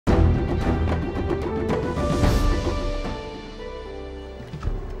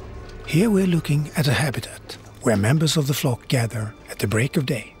Here we're looking at a habitat where members of the flock gather at the break of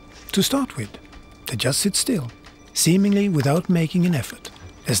day. To start with, they just sit still, seemingly without making an effort,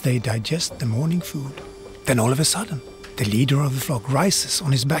 as they digest the morning food. Then all of a sudden, the leader of the flock rises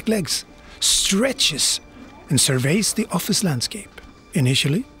on his back legs, stretches, and surveys the office landscape.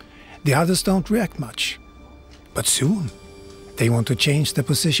 Initially, the others don't react much. But soon, they want to change their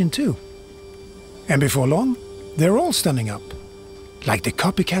position too. And before long, they're all standing up, like the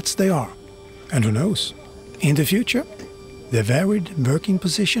copycats they are. And who knows, in the future, the varied working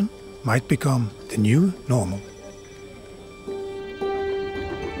position might become the new normal.